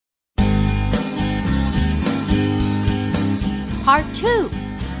Part 2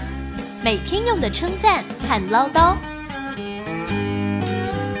 每天用的称赞和唠叨。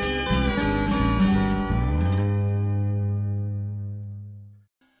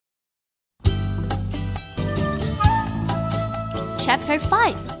Chapter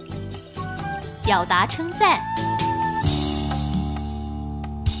 5表达称赞。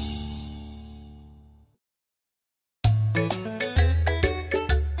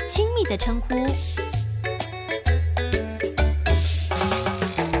亲密的称呼。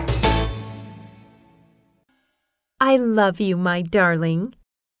I love you, my darling.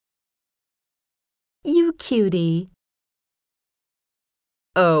 You cutie.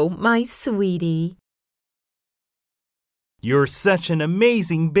 Oh, my sweetie. You're such an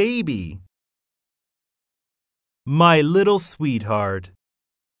amazing baby. My little sweetheart.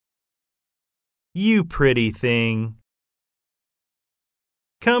 You pretty thing.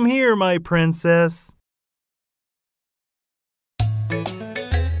 Come here, my princess.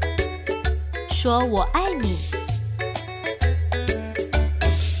 说我爱你。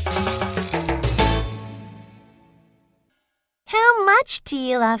How much do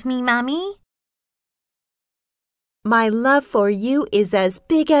you love me, Mommy? My love for you is as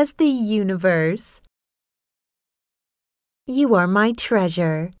big as the universe. You are my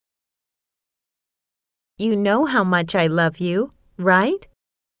treasure. You know how much I love you, right?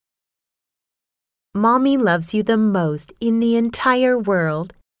 Mommy loves you the most in the entire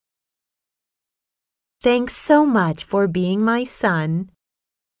world. Thanks so much for being my son.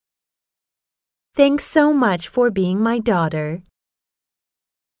 Thanks so much for being my daughter.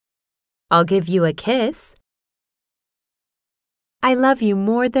 I'll give you a kiss. I love you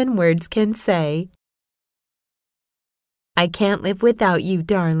more than words can say. I can't live without you,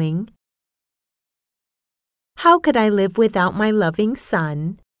 darling. How could I live without my loving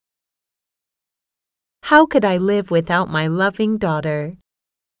son? How could I live without my loving daughter?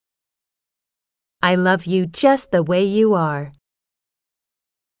 I love you just the way you are.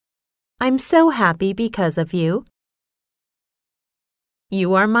 I'm so happy because of you.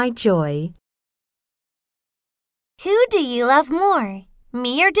 You are my joy. Who do you love more,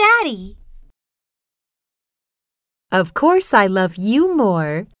 me or Daddy? Of course I love you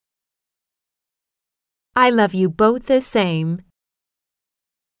more. I love you both the same.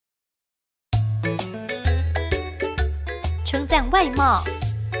 称赞外貌。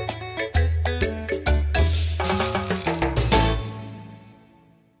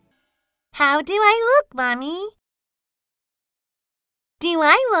How do I look, Mommy? Do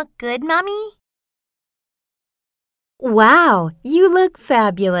I look good, Mommy? Wow, you look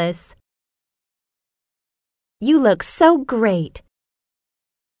fabulous. You look so great.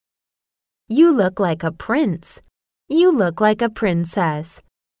 You look like a prince. You look like a princess.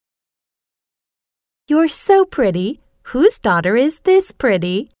 You're so pretty. Whose daughter is this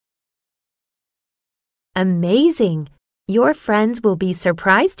pretty? Amazing. Your friends will be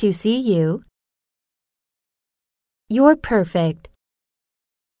surprised to see you. You're perfect.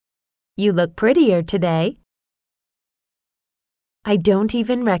 You look prettier today. I don't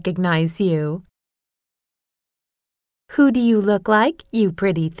even recognize you. Who do you look like, you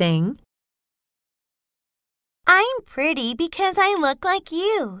pretty thing? I'm pretty because I look like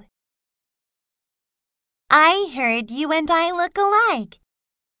you. I heard you and I look alike.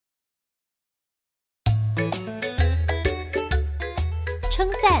称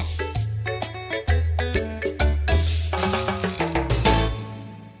赞。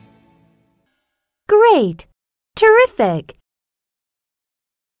Great! Terrific!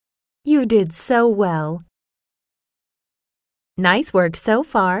 You did so well. Nice work so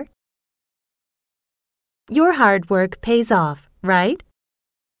far. Your hard work pays off, right?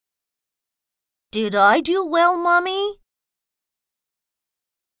 Did I do well, Mommy?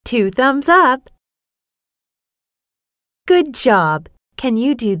 2 thumbs up. Good job. Can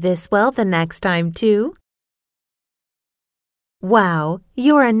you do this well the next time, too? Wow,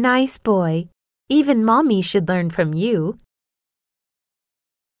 you're a nice boy. Even Mommy should learn from you.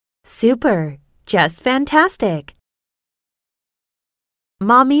 Super. Just fantastic.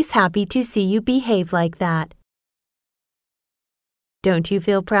 Mommy's happy to see you behave like that. Don't you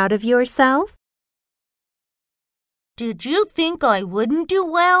feel proud of yourself? Did you think I wouldn't do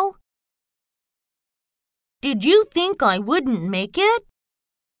well? Did you think I wouldn't make it?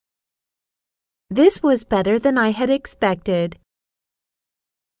 This was better than I had expected.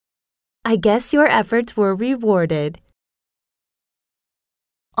 I guess your efforts were rewarded.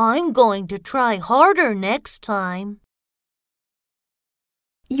 I'm going to try harder next time.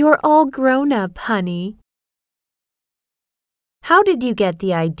 You're all grown up, honey. How did you get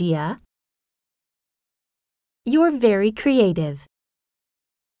the idea? You're very creative.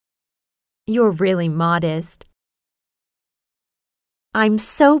 You're really modest. I'm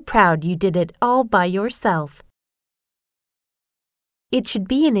so proud you did it all by yourself. It should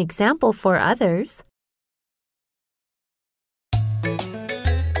be an example for others.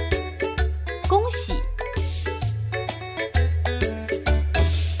 恭喜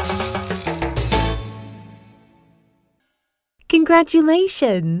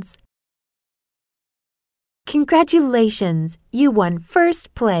Congratulations! Congratulations, you won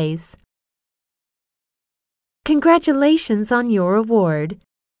first place. Congratulations on your award.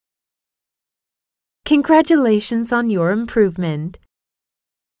 Congratulations on your improvement.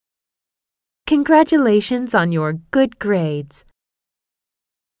 Congratulations on your good grades.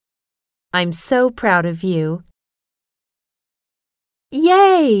 I'm so proud of you.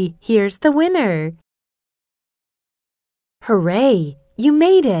 Yay! Here's the winner. Hooray! You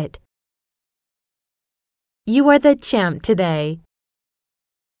made it. You are the champ today.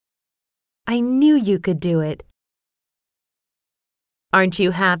 I knew you could do it. Aren't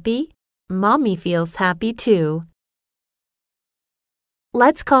you happy? Mommy feels happy too.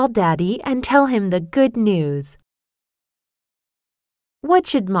 Let's call Daddy and tell him the good news. What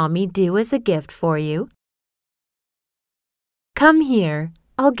should Mommy do as a gift for you? Come here.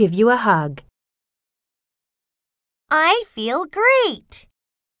 I'll give you a hug. I feel great.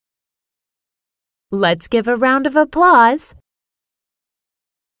 Let's give a round of applause.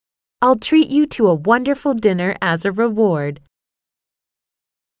 I'll treat you to a wonderful dinner as a reward.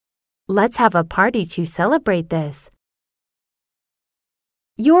 Let's have a party to celebrate this.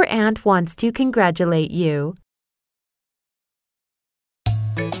 Your aunt wants to congratulate you.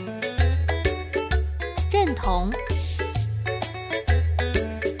 认同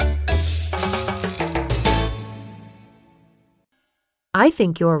I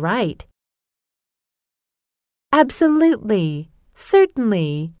think you're right. Absolutely.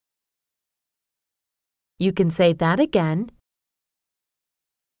 Certainly. You can say that again.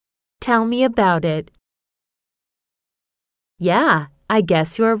 Tell me about it. Yeah, I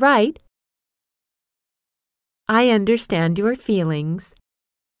guess you're right. I understand your feelings.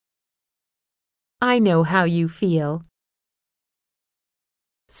 I know how you feel.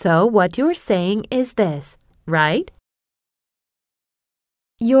 So what you're saying is this, right?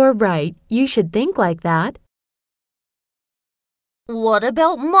 You're right. You should think like that. What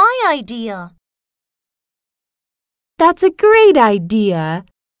about my idea? That's a great idea.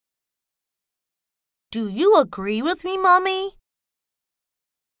 Do you agree with me, Mommy?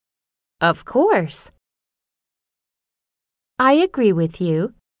 Of course. I agree with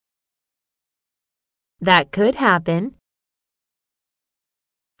you. That could happen.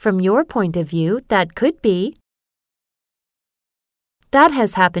 From your point of view, that could be. That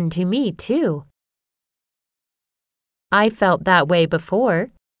has happened to me, too. I felt that way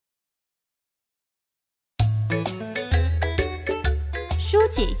before. 纾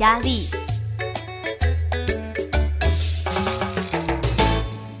解压力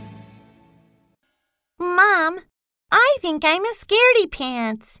Mom, I think I'm a scaredy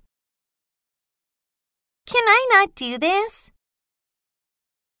pants. Can I not do this?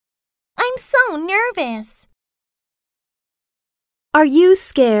 I'm so nervous. Are you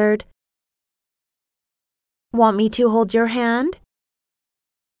scared? Want me to hold your hand?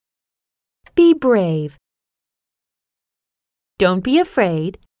 Be brave. Don't be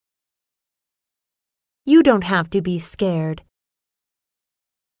afraid. You don't have to be scared.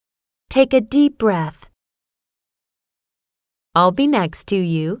 Take a deep breath. I'll be next to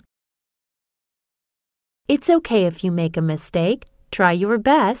you. It's okay if you make a mistake. Try your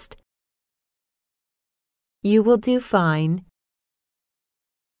best. You will do fine.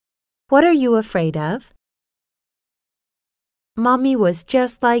 What are you afraid of? Mommy was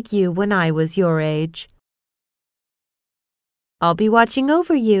just like you when I was your age. I'll be watching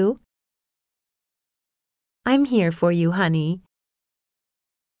over you. I'm here for you, honey.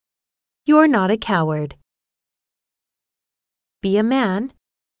 You're not a coward. Be a man.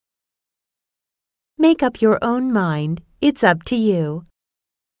 Make up your own mind. It's up to you.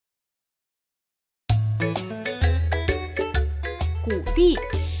 鼓励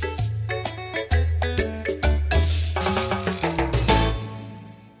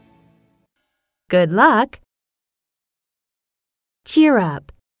Good luck. Cheer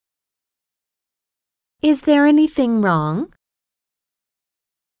up. Is there anything wrong?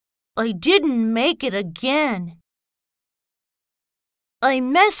 I didn't make it again. I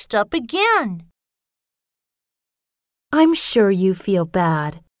messed up again. I'm sure you feel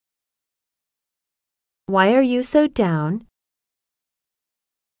bad. Why are you so down?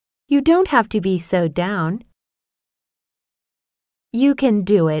 You don't have to be so down. You can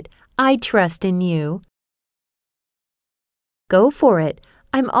do it. I trust in you. Go for it.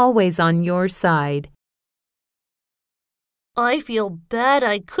 I'm always on your side. I feel bad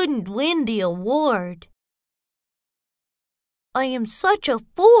I couldn't win the award. I am such a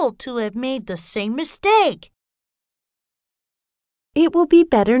fool to have made the same mistake. It will be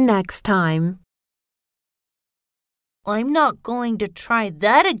better next time. I'm not going to try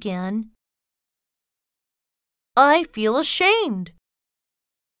that again. I feel ashamed.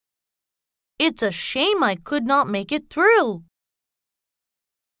 It's a shame I could not make it through.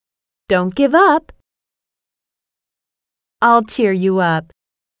 Don't give up. I'll cheer you up.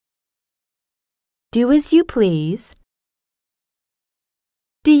 Do as you please.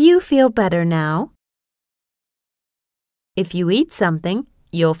 Do you feel better now? If you eat something,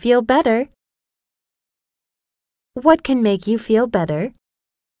 you'll feel better. What can make you feel better?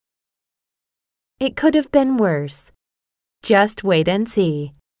 It could have been worse. Just wait and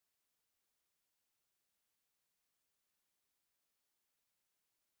see.